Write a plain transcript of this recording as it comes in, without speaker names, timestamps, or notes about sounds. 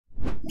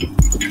There's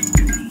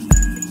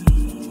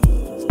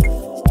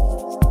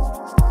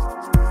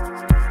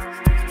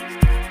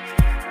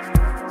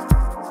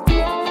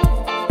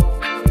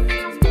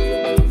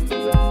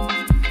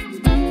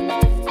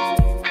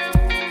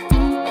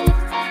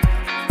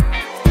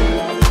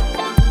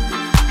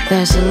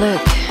a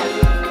look,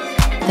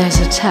 there's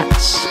a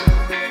touch,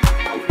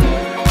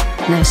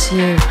 there's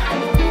you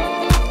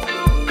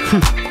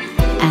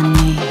and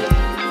me.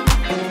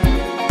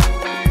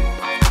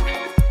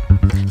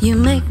 You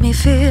make me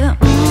feel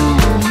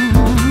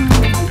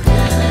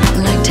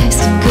like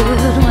tasting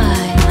good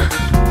wine,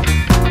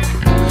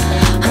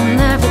 and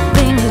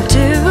everything you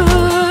do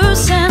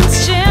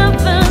sends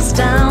shivers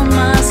down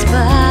my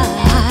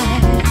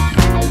spine.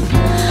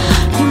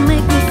 You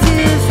make me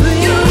feel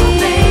free. You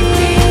make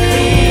me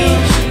feel.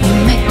 You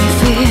make me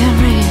feel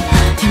real.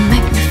 You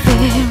make me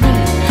feel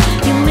real.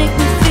 You make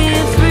me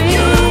feel free.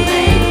 You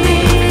make me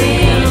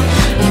feel.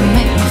 You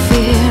make me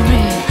feel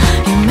real.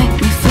 You make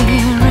me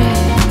feel real.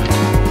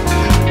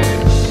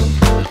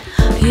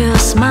 Your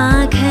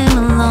smile came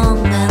along,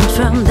 and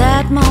from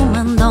that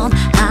moment on,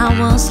 I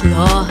was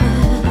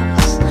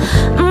lost.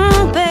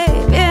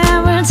 Baby,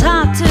 it's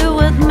hard to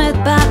admit,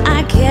 but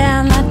I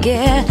cannot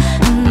get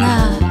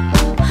enough.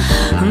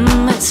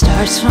 It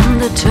starts from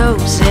the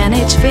toes and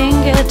each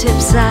fingertip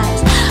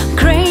size,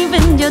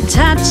 craving your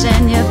touch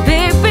and your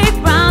big,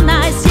 big brown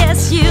eyes.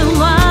 Yes,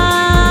 you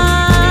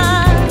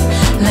are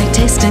like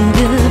tasting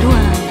good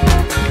wine,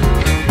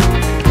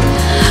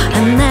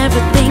 and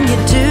everything you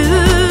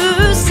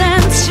do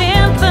sends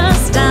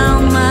shivers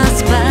down my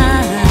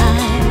spine.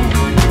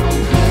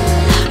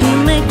 You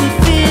make me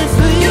feel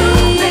free. You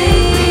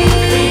make me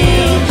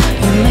feel.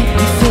 You make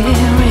me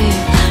feel real.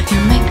 You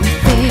make me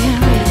feel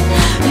real.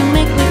 You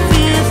make me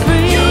feel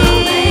free. You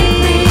make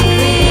me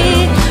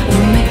feel. You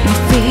make me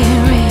feel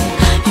real.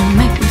 You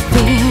make me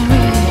feel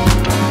real.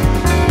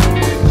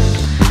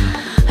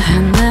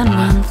 And then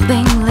one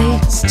thing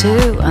leads to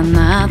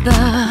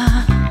another.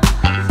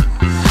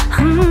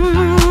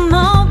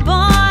 Oh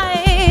boy,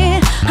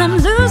 I'm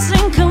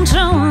losing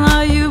control.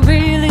 Now you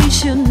really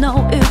should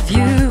know if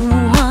you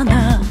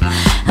wanna.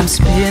 I'm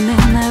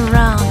spinning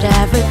around,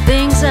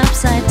 everything's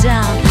upside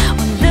down.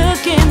 One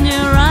look in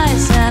your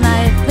eyes and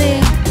I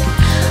think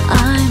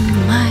I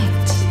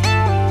might.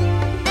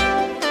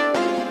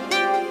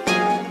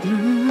 You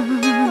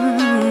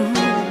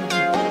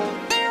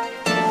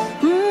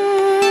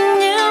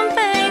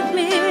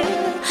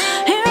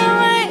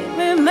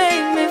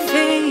make me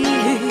feel.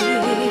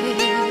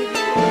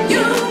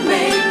 You make me feel. You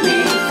make me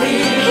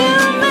feel. You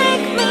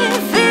make me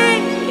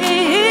feel.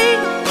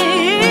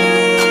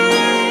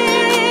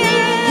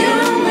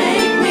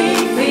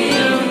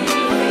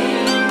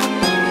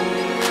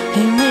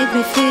 You make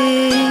me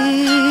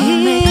feel. You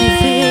make me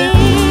feel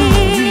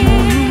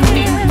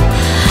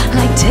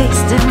like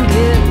tasting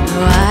good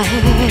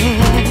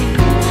wine,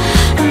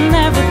 and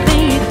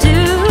everything you do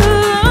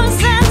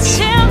sends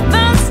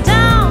shivers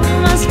down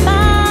my spine.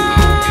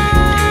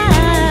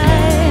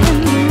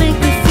 You make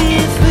me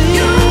feel free.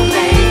 You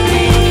make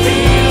me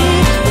feel.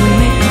 You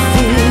make me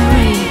feel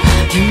real.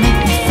 You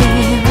make me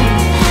feel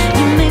real.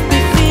 You make me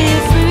feel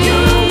free. You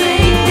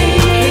make me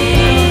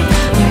feel.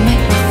 You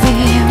make me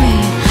feel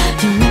real.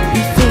 You make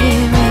me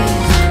feel real.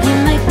 You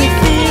make me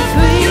feel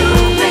free. You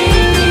make me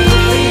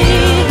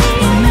feel.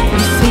 You make me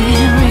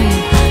feel real.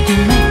 You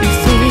make me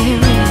feel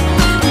real.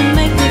 You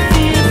make me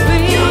feel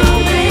free. You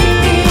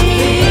make me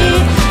feel.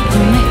 You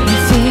make me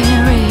feel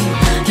real.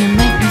 You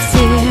make me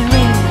feel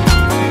real.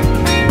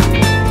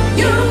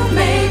 You make me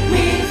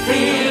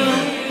feel.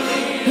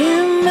 You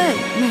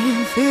make me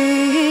feel.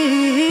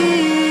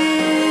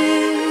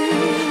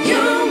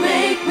 You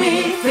make me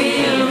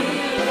feel.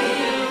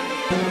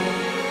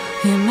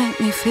 You make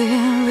me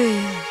feel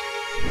real.